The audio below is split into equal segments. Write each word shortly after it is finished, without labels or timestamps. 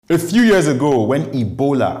A few years ago, when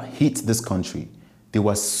Ebola hit this country, there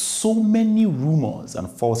were so many rumors and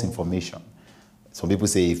false information. Some people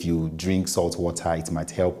say if you drink salt water, it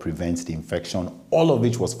might help prevent the infection, all of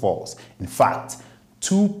which was false. In fact,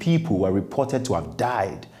 2 people were reported to have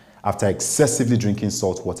died after excessively drinking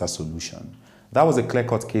salt water solution. That was a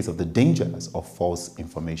clear-cut case of the dangers of false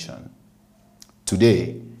information.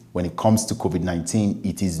 Today, when it comes to COVID-19,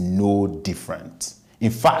 it is no different. In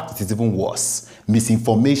fact, it is even worse.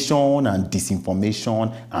 Misinformation and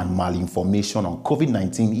disinformation and malinformation on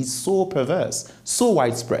COVID-19 is so perverse, so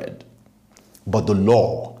widespread. But the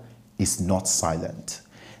law is not silent.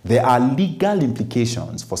 There are legal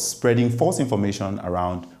implications for spreading false information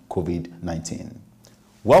around COVID-19.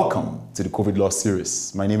 Welcome to the COVID Law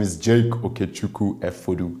series. My name is Jake Okechukwu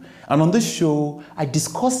Efodu, and on this show, I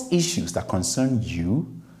discuss issues that concern you,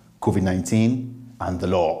 COVID-19, and the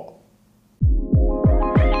law.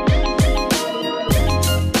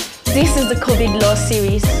 This is the COVID Law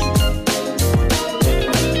series.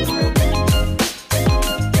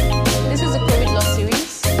 This is the COVID Law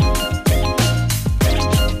series.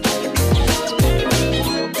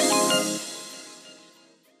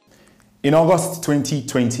 In August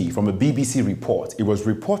 2020, from a BBC report, it was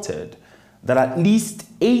reported that at least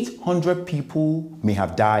 800 people may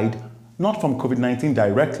have died, not from COVID-19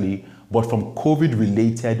 directly, but from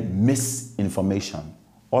COVID-related misinformation.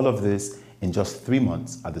 All of this in just 3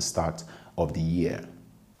 months at the start of the year.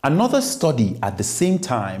 Another study at the same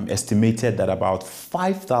time estimated that about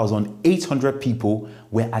 5,800 people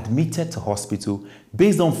were admitted to hospital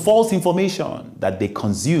based on false information that they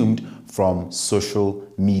consumed from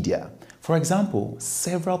social media. For example,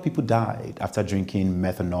 several people died after drinking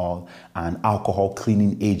methanol and alcohol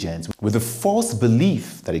cleaning agents with the false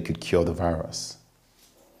belief that it could cure the virus.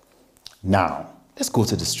 Now, let's go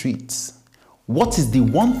to the streets. What is the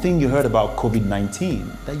one thing you heard about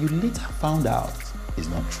COVID-19 that you later found out is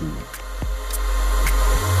not true?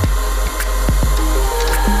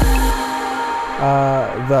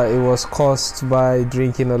 That it was caused by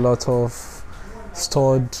drinking a lot of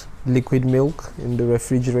stored liquid milk in the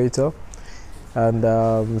refrigerator,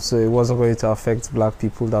 and so it wasn't going to affect black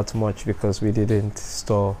people that much because we didn't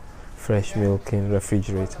store fresh milk in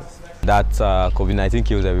refrigerators. That COVID-19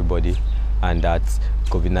 kills everybody, and that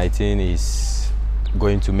COVID-19 is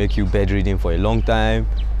going to make you bedridden for a long time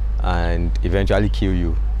and eventually kill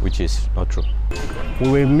you, which is not true.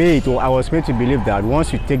 I was made to believe that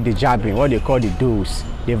once you take the jabbing, what they call the dose,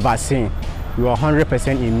 the vaccine, you are 100%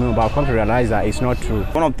 immune, but I come to realize that it's not true.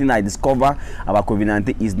 One of the things I discovered about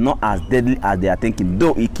COVID-19 is not as deadly as they are thinking,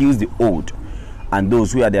 though it kills the old and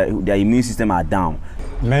those who are their immune system are down.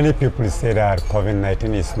 Many people say that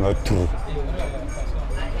COVID-19 is not true.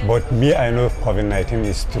 But me, I know COVID-19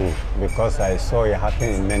 is true because I saw it happen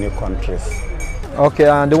in many countries. Okay,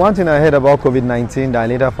 and the one thing I heard about COVID-19 that I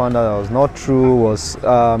later found out that was not true was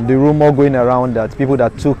the rumor going around that people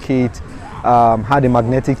that took it had the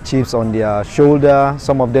magnetic chips on their shoulder.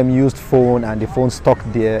 Some of them used phone and the phone stuck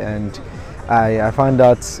there, and I found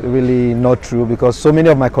that really not true because so many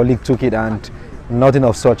of my colleagues took it and nothing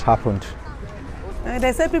of such happened.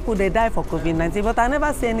 They say people they die for COVID-19, but I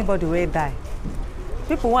never see anybody who die.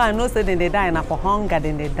 People who I know say they die and for hunger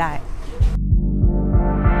then they die.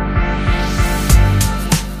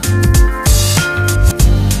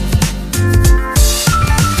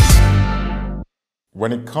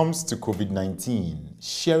 When it comes to COVID-19,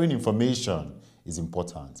 sharing information is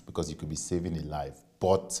important because you could be saving a life.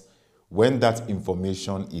 But when that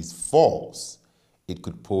information is false, it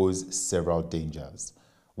could pose several dangers.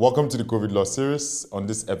 Welcome to the COVID Law series. On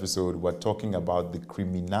this episode, we're talking about the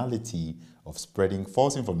criminality of spreading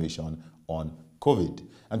false information on COVID.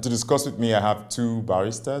 And to discuss with me, I have 2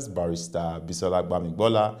 barristers, Barrister Bisola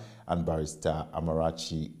Gbamigbola and Barrister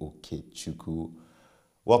Amarachi Okechukwu.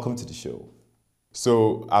 Welcome to the show.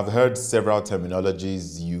 So I've heard several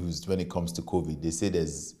terminologies used when it comes to COVID. They say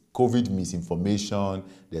there's COVID misinformation,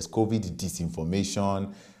 there's COVID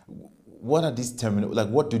disinformation. What are these terminologies? Like,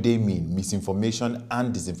 what do they mean? Misinformation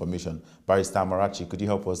and disinformation. Barrister Amarachi, could you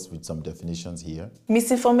help us with some definitions here?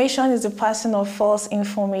 Misinformation is the passing of false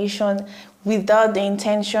information without the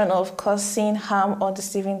intention of causing harm or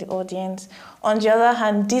deceiving the audience. On the other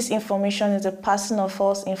hand, disinformation is the passing of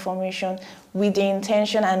false information with the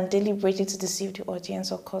intention and deliberately to deceive the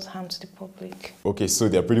audience or cause harm to the public. Okay, so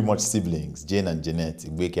they're pretty much siblings, Jane and Jeanette,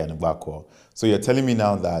 Igbeke and Igbakwa. So you're telling me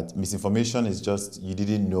now that misinformation is just you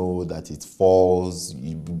didn't know that it's false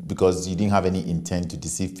because you didn't have any intent to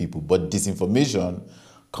deceive people. But disinformation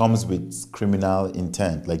comes with criminal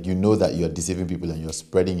intent. Like you know that you're deceiving people and you're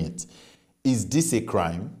spreading it. Is this a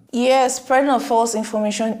crime? Yes, spreading of false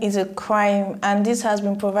information is a crime, and this has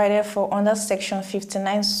been provided for under Section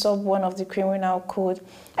 59, Sub 1 of the Criminal Code.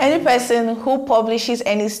 Any person who publishes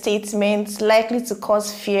any statement likely to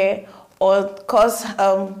cause fear or cause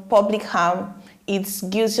public harm is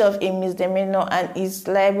guilty of a misdemeanor and is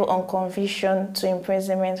liable on conviction to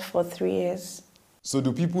imprisonment for 3 years. So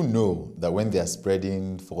do people know that when they are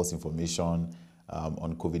spreading false information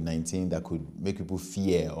on COVID-19 that could make people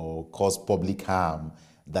fear or cause public harm,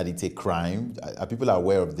 that it's a crime? Are people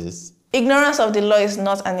aware of this? Ignorance of the law is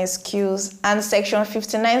not an excuse, and Section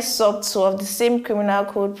 59 Sub 2 of the same criminal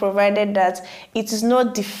code provided that it is no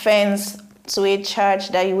defense to a charge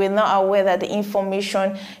that you were not aware that the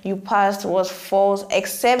information you passed was false,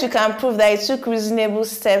 except you can prove that you took reasonable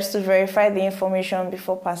steps to verify the information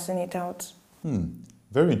before passing it out.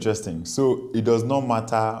 Very interesting. So it does not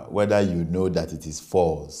matter whether you know that it is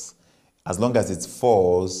false. As long as it's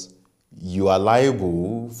false, you are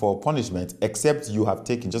liable for punishment, except you have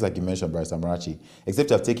taken, just like you mentioned, Barrister Amarachi, except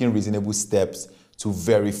you have taken reasonable steps to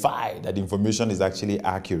verify that the information is actually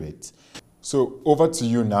accurate. So over to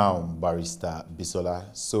you now, Barrister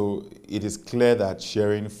Bisola. So it is clear that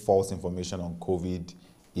sharing false information on COVID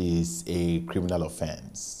is a criminal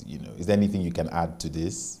offense. Is there anything you can add to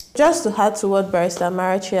this? Just to add to what Barrister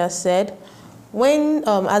Amarachi has said, when,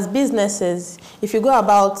 as businesses, if you go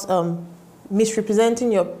about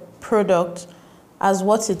misrepresenting your product as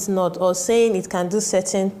what it's not, or saying it can do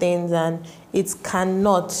certain things and it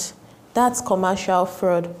cannot, that's commercial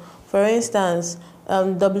fraud. For instance,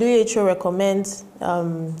 WHO recommends the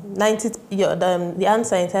hand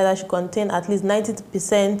sanitizer should contain at least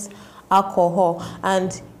 90% alcohol,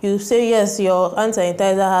 and you say yes, your hand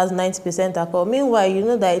sanitizer has 90% alcohol. Meanwhile, you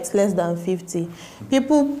know that it's less than 50.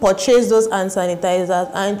 People purchase those hand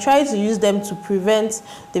sanitizers and try to use them to prevent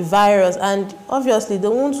the virus, and obviously they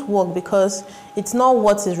won't work because it's not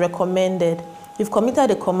what is recommended. You've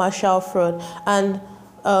committed a commercial fraud, and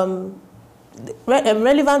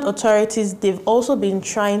relevant authorities, they've also been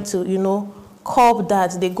trying to, curb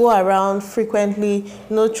that. They go around frequently,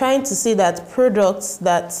 trying to see that products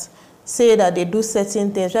that say that they do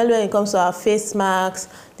certain things, especially when it comes to our face masks,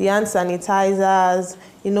 the hand sanitizers,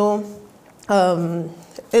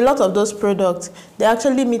 a lot of those products, they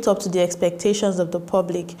actually meet up to the expectations of the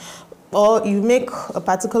public. Or you make a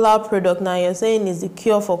particular product now, you're saying it's the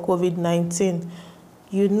cure for COVID-19.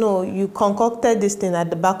 You concocted this thing at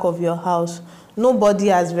the back of your house. Nobody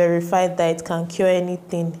has verified that it can cure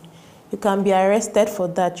anything. You can be arrested for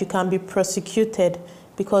that. You can be prosecuted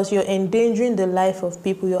because you're endangering the life of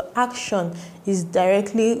people. Your action is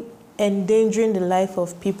directly endangering the life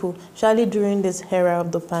of people, especially during this era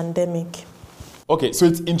of the pandemic. Okay, so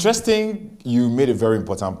it's interesting you made a very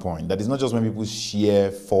important point, that it's not just when people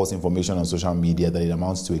share false information on social media that it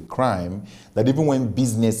amounts to a crime, that even when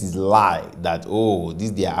businesses lie that, oh, this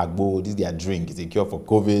is their agbo, this is their drink, it's a cure for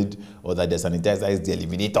COVID, or that their sanitizer is the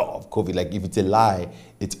eliminator of COVID, like if it's a lie,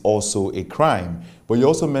 it's also a crime. But you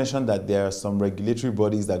also mentioned that there are some regulatory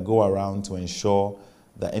bodies that go around to ensure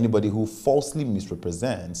that anybody who falsely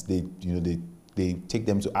misrepresents, they take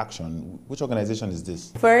them to action. Which organization is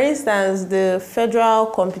this? For instance, the Federal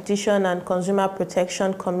Competition and Consumer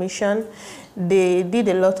Protection Commission, they did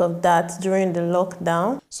a lot of that during the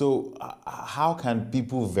lockdown. So how can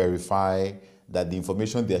people verify that the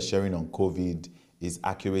information they're sharing on COVID is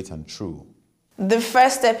accurate and true? The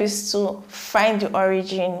first step is to find the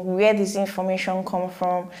origin, where this information comes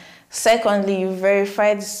from. Secondly, you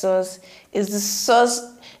verify the source. Is the source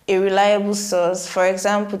a reliable source? For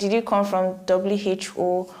example, did it come from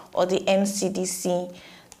WHO or the NCDC?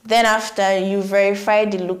 Then after, you verify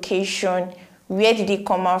the location. Where did it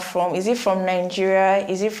come out from? Is it from Nigeria?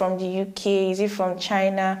 Is it from the UK? Is it from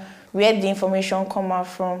China? Where did the information come out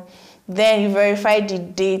from? Then you verify the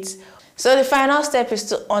date. So the final step is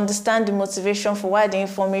to understand the motivation for why the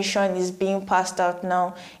information is being passed out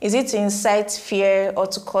now. Is it to incite fear or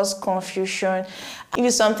to cause confusion? If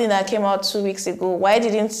it's something that came out 2 weeks ago, why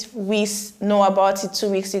didn't we know about it 2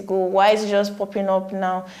 weeks ago? Why is it just popping up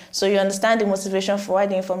now? So you understand the motivation for why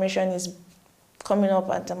the information is coming up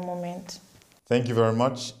at the moment. Thank you very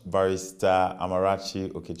much, Barrister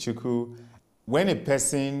Amarachi Okechukwu. When a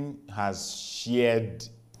person has shared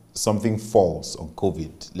something false on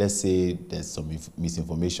COVID, let's say there's some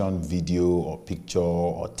misinformation, video or picture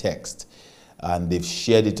or text, and they've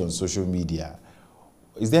shared it on social media,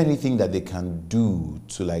 is there anything that they can do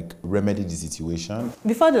to remedy the situation?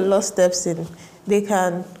 Before the law steps in, they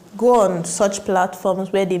can go on such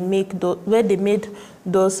platforms where they where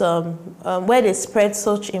they spread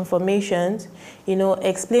such information,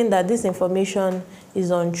 explain that this information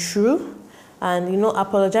is untrue, and,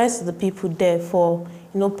 apologize to the people there for,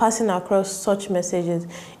 passing across such messages.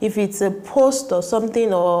 If it's a post or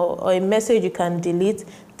something or a message you can delete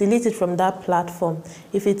it from that platform.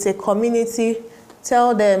 If it's a community,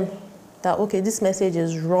 tell them that, okay, this message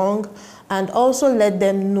is wrong, and also let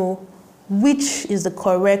them know which is the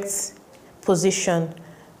correct position.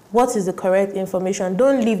 What is the correct information?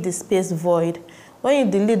 Don't leave the space void. When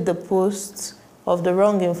you delete the post of the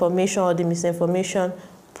wrong information or the misinformation,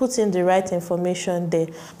 put in the right information there.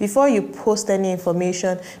 Before you post any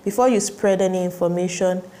information, before you spread any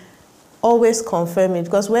information, always confirm it,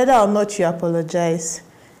 because whether or not you apologize,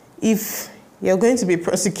 if you're going to be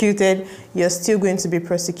prosecuted, you're still going to be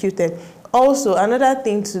prosecuted. Also, another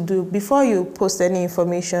thing to do, before you post any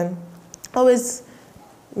information, always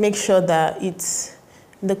make sure that it's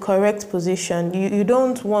the correct position. You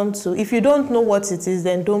don't want to, if you don't know what it is,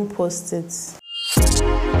 then don't post it.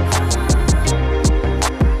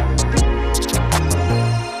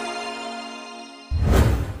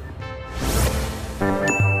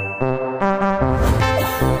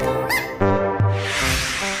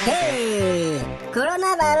 Hey,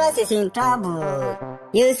 coronavirus is in trouble.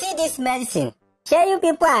 You see this medicine? Sure, you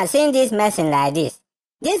people are seeing this medicine like this.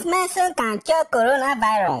 This medicine can cure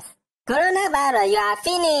coronavirus. Coronavirus, you are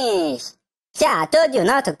finished. See, I told you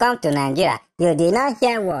not to come to Nigeria. You did not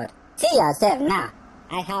hear word. See yourself now.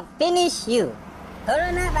 I have finished you.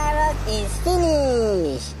 Coronavirus is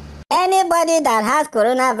finished. Anybody that has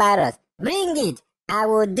coronavirus, bring it. I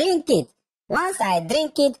will drink it. Once I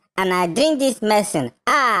drink it and I drink this medicine,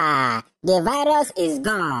 the virus is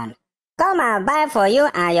gone. Come and buy for you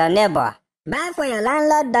and your neighbor. Buy for your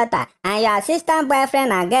landlord daughter and your assistant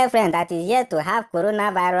boyfriend and girlfriend that is yet to have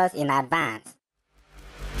coronavirus in advance.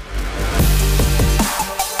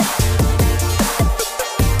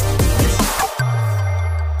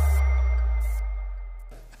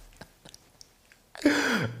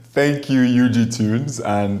 Thank you, UG Tunes,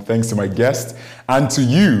 and thanks to my guest and to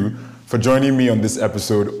you for joining me on this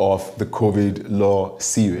episode of the COVID Law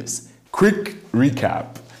series. Quick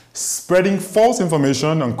recap. Spreading false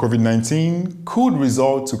information on COVID-19 could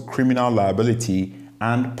result to criminal liability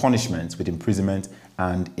and punishment with imprisonment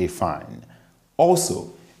and a fine.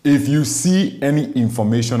 Also, if you see any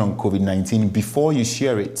information on COVID-19 before you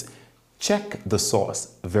share it, check the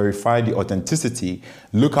source, verify the authenticity,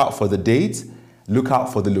 look out for the date, look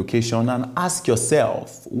out for the location, and ask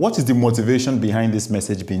yourself, what is the motivation behind this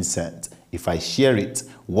message being sent? If I share it,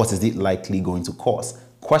 what is it likely going to cause?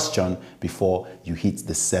 Question before you hit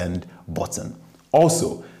the send button.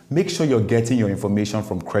 Also, make sure you're getting your information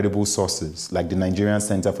from credible sources like the Nigerian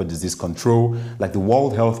Center for Disease Control, like the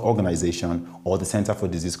World Health Organization, or the Center for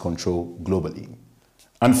Disease Control globally.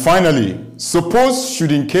 And finally, suppose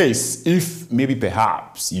should in case, if maybe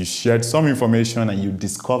perhaps you shared some information and you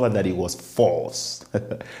discovered that it was false,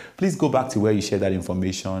 please go back to where you shared that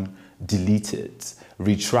information, delete it,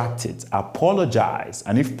 retract it, apologize,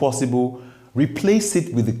 and if possible, replace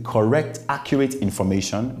it with the correct, accurate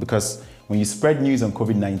information, because when you spread news on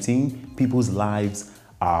COVID-19, people's lives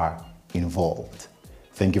are involved.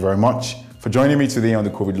 Thank you very much for joining me today on the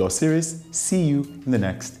COVID Law series. See you in the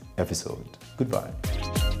next episode. Goodbye.